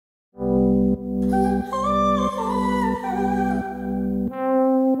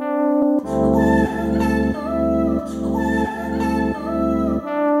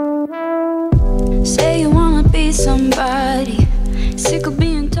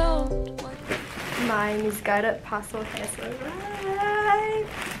My misguided parcel has arrived.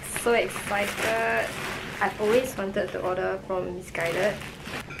 So excited. I've always wanted to order from Misguided.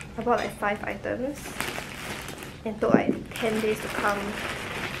 I bought like 5 items and took like 10 days to come.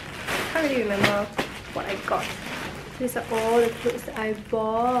 I can't really remember what I got. These are all the clothes that I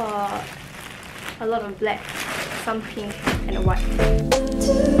bought. A lot of black, some pink and a white.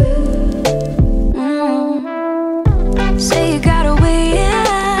 Say you gotta wait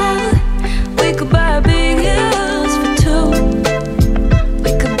out. We could buy a big house for 2.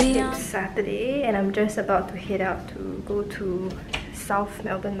 We could be on Saturday and I'm just about to head out to go to South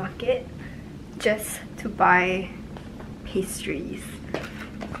Melbourne Market just to buy pastries.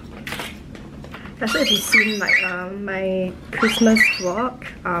 So if you've seen like my Christmas vlog,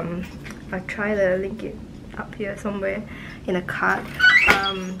 I'll try to link it up here somewhere in a card.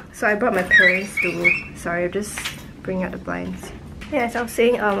 So I brought my parents to, sorry, I'm just bringing out the blinds. Yeah, as I was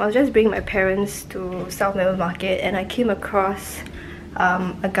saying, I was just bringing my parents to South Melbourne Market and I came across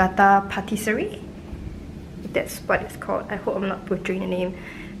Agata Patisserie. That's what it's called. I hope I'm not butchering the name.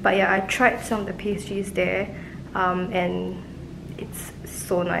 But yeah, I tried some of the pastries there and it's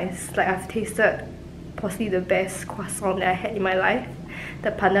so nice. Like, I've tasted possibly the best croissant that I had in my life,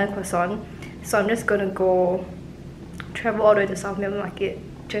 the pandan croissant. So I'm just gonna go travel all the way to South Melbourne Market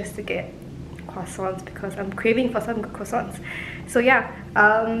just to get croissants because I'm craving for some good croissants. So yeah,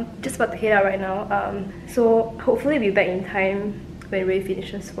 just about to head out right now. So hopefully we'll be back in time when Ray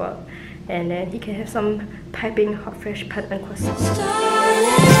finishes work and then he can have some piping hot fresh pandan croissants.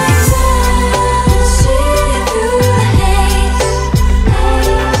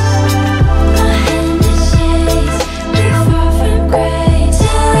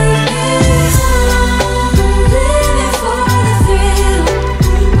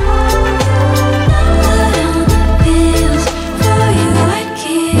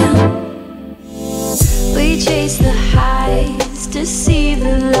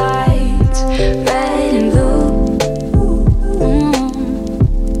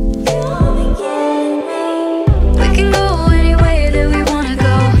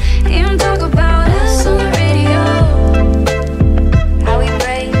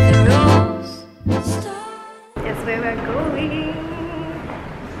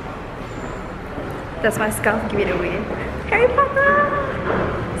 Does my scarf give it away? Harry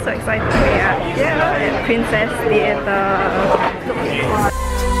Potter! So excited. Yeah, at Princess Theatre.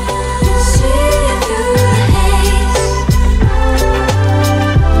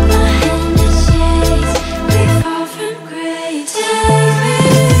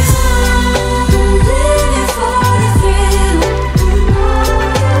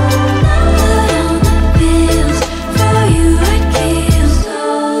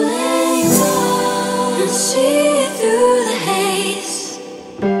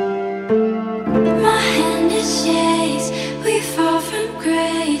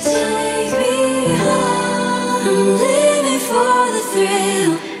 I'm living for the thrill.